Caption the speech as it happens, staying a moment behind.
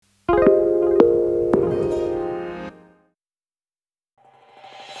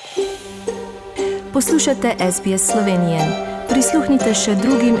Poslušate SBS Slovenije. Prisluhnite še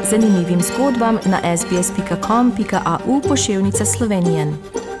drugim zanimivim zgodbam na sbs.com.au/Slovenije.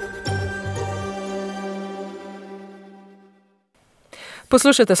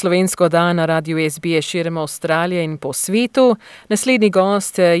 Poslušate slovensko oddajo na radiju SBS širom Avstralije in po svetu. Naslednji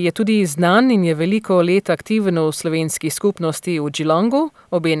gost je tudi znan in je veliko let aktiven v slovenski skupnosti v Geelongu.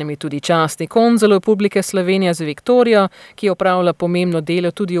 Obenem je tudi častni konzul Republike Slovenije za Viktorijo, ki opravlja pomembno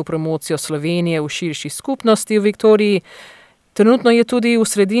delo tudi v promocijo Slovenije v širši skupnosti v Viktoriji. Trenutno je tudi v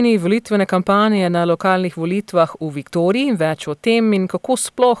sredini volitvene kampanje na lokalnih volitvah v Viktoriji. Več o tem in kako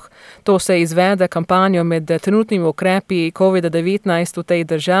sploh to se izvede kampanjo med trenutnimi ukrepi COVID-19 v tej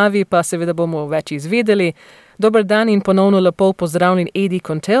državi, pa seveda bomo več izvedeli. Dober dan in ponovno lepo pozdravljen Eddie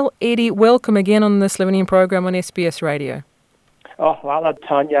Contel. Eddie, welcome again on the Slovenian program on SBS Radio. Hvala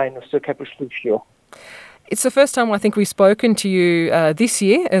Tanja in vse, kaj poslušijo. It's the first time I think we've spoken to you this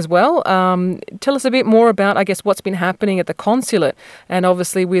year as well. Tell us a bit more about, I guess, what's been happening at the consulate, and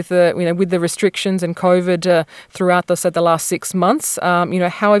obviously with the restrictions and COVID throughout the last 6 months.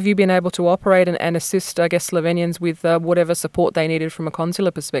 How have you been able to operate and assist, I guess, Slovenians with whatever support they needed from a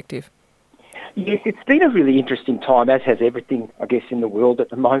consular perspective? Yes, it's been a really interesting time, as has everything, I guess, in the world at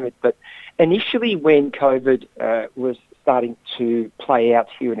the moment. But initially, when COVID was starting to play out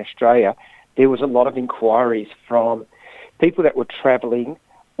here in Australia, there was a lot of inquiries from people that were travelling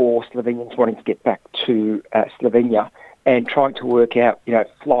or Slovenians wanting to get back to Slovenia and trying to work out,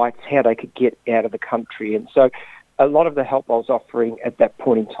 flights, how they could get out of the country. And so a lot of the help I was offering at that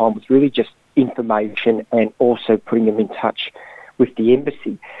point in time was really just information and also putting them in touch with the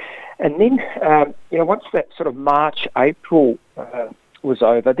embassy. And then, once that sort of March, April was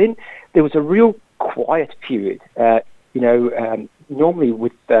over, then there was a real quiet period. Normally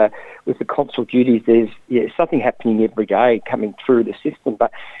with the consul duties, there's something happening every day coming through the system,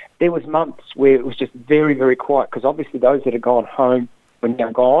 but there was months where it was just very, very quiet because obviously those that had gone home were now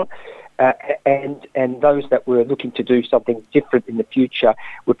gone, and those that were looking to do something different in the future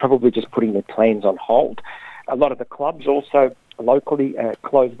were probably just putting their plans on hold. A lot of the clubs also locally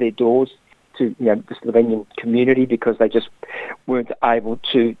closed their doors to the Slovenian community because they just weren't able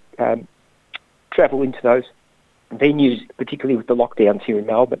to travel into those venues, particularly with the lockdowns here in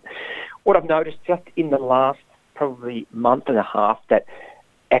Melbourne. What I've noticed just in the last probably month and a half, that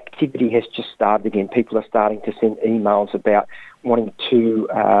activity has just started again. People are starting to send emails about wanting to,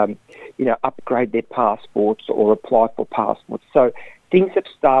 upgrade their passports or apply for passports. So things have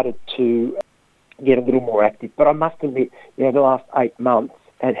started to get a little more active. But I must admit, the last 8 months,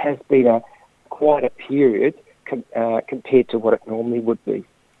 it has been a quite a period compared to what it normally would be.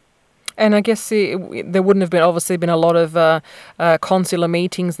 And I guess there wouldn't have been a lot of consular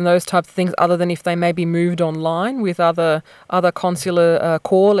meetings and those types of things, other than if they maybe moved online with other consular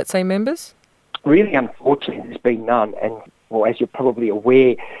core, let's say, members? Really, unfortunately, there's been none. And well, as you're probably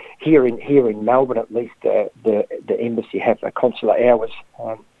aware, here in Melbourne, at least, the embassy have a consular hours,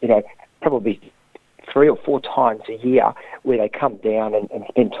 probably 3 or 4 times a year, where they come down and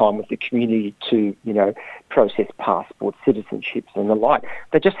spend time with the community to, process passports, citizenships and the like.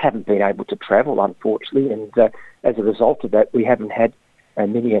 They just haven't been able to travel, unfortunately, and as a result of that, we haven't had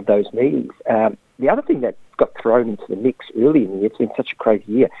many of those meetings. The other thing that got thrown into the mix early in the year, it's been such a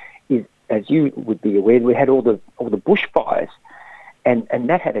crazy year, is, as you would be aware, we had all the bushfires, and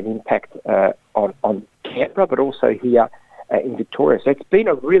that had an impact on Canberra, but also here in Victoria. So it's been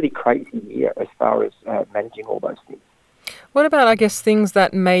a really crazy year as far as managing all those things. What about, I guess, things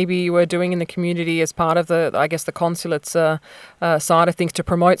that maybe you were doing in the community as part of the consulate's side of things to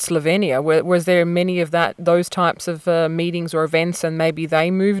promote Slovenia? Was there many of those types of meetings or events, and maybe they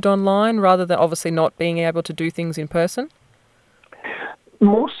moved online rather than obviously not being able to do things in person?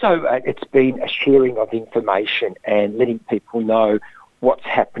 More so, it's been a sharing of information and letting people know what's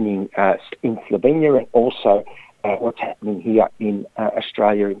happening in Slovenia, and also what's happening here in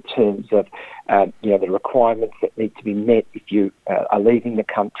Australia in terms of the requirements that need to be met if you are leaving the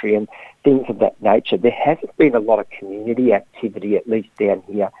country and things of that nature. There hasn't been a lot of community activity, at least down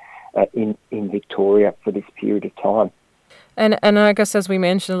here in Victoria, for this period of time. And I guess, as we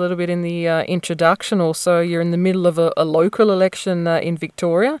mentioned a little bit in the introduction, also you're in the middle of a local election in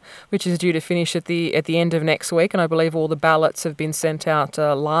Victoria, which is due to finish at the end of next week, and I believe all the ballots have been sent out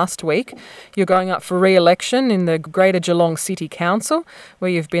last week. You're going up for re-election in the Greater Geelong City Council, where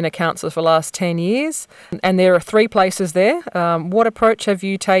you've been a councillor for the last 10 years, and there are 3 places there. What approach have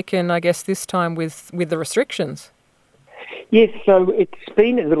you taken, I guess, this time with the restrictions? Yes, so it's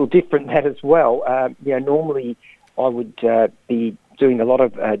been a little different that as well. Normally I would be doing a lot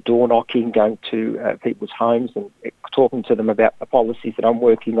of door knocking, going to people's homes and talking to them about the policies that I'm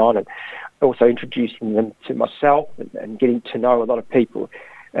working on, and also introducing them to myself and getting to know a lot of people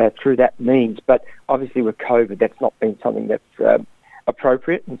through that means. But obviously with COVID, that's not been something that's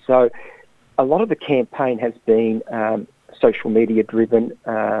appropriate. And so a lot of the campaign has been social media driven,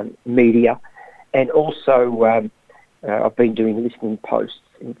 media, and also I've been doing listening posts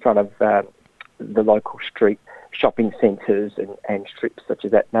in front of the local street shopping centres and strips such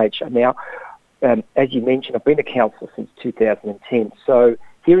as that nature. Now, as you mentioned, I've been a councillor since 2010. So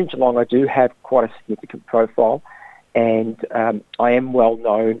here in Geelong, I do have quite a significant profile, and I am well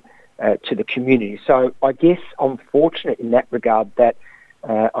known to the community. So I guess I'm fortunate in that regard that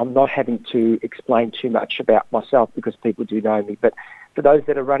I'm not having to explain too much about myself because people do know me. But for those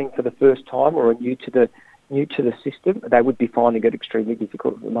that are running for the first time or are new to the system, they would be finding it extremely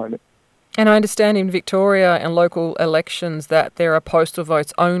difficult at the moment. And I understand in Victoria and local elections that there are postal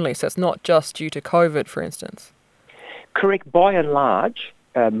votes only, so it's not just due to COVID, for instance. Correct. By and large,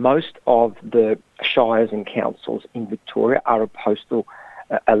 most of the shires and councils in Victoria are a postal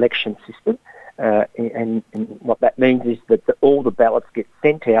election system. And what that means is that all the ballots get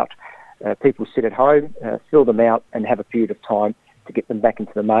sent out, people sit at home, fill them out and have a period of time to get them back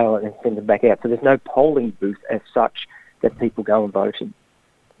into the mail and then send them back out. So there's no polling booth as such that people go and vote in.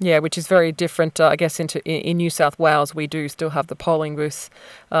 Yeah, which is very different, I guess, in New South Wales. We do still have the polling booth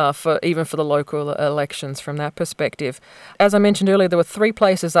for the local elections from that perspective. As I mentioned earlier, there were 3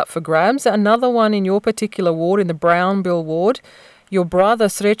 places up for grabs. Another one in your particular ward, in the Brownbill ward. Your brother,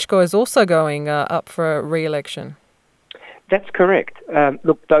 Srečko, is also going up for re-election. That's correct.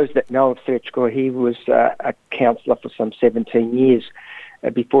 Look, those that know of Srečko, he was a councillor for some 17 years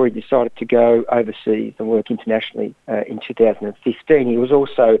before he decided to go overseas and work internationally in 2015. He was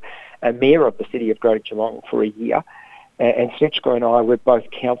also a mayor of the city of Greater Geelong for a year. And Srečko and I were both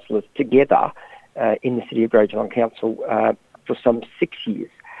councillors together in the city of Greater Geelong Council for some 6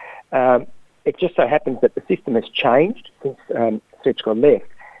 years. It just so happens that the system has changed since Srečko left.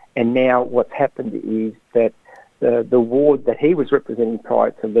 And now what's happened is that the ward that he was representing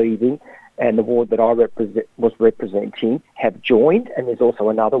prior to leaving and the ward that I was representing have joined, and there's also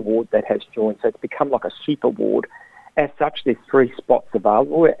another ward that has joined. So it's become like a super ward. As such, there's 3 spots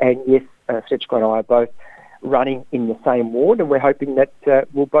available, and yes, Srečko and I are both running in the same ward, and we're hoping that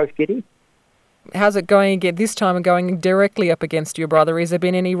we'll both get in. How's it going again this time and going directly up against your brother? Has there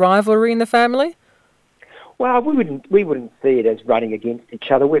been any rivalry in the family? Well, we wouldn't see it as running against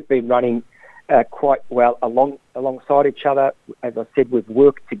each other. We've been running quite well alongside each other. As I said, we've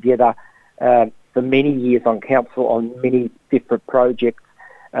worked together for many years on council on many different projects.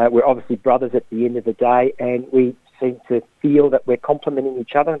 We're obviously brothers at the end of the day, and we seem to feel that we're complementing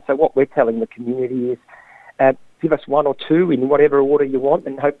each other. And so what we're telling the community is give us 1 or 2 in whatever order you want,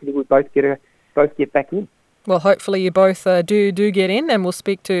 and hopefully we both get back in. Well, hopefully you both do get in, and we'll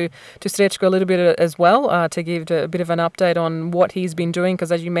speak to Srečko a little bit as well to give a bit of an update on what he's been doing,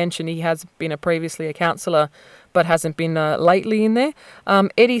 because as you mentioned, he has been previously a councillor but hasn't been lately in there.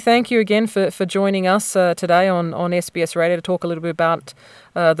 Eddie, thank you again for joining us today on SBS Radio to talk a little bit about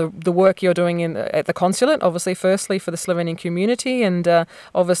the work you're doing at the consulate, obviously firstly for the Slovenian community, and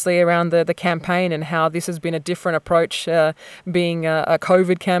obviously around the campaign and how this has been a different approach being a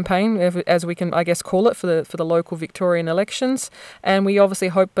COVID campaign, as we can, I guess, call it, for the local Victorian elections. And we obviously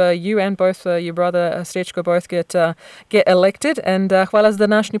hope you and both your brother Srečko both get elected. And hvala za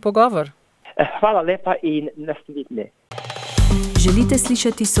današnji pogovor. Hvala lepa in naslednje. Želite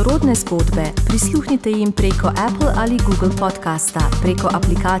slišati sorodne zgodbe? Prisluhnite jim preko Apple ali Google podcasta, preko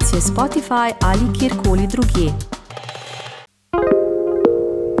aplikacije Spotify ali kjerkoli drugje.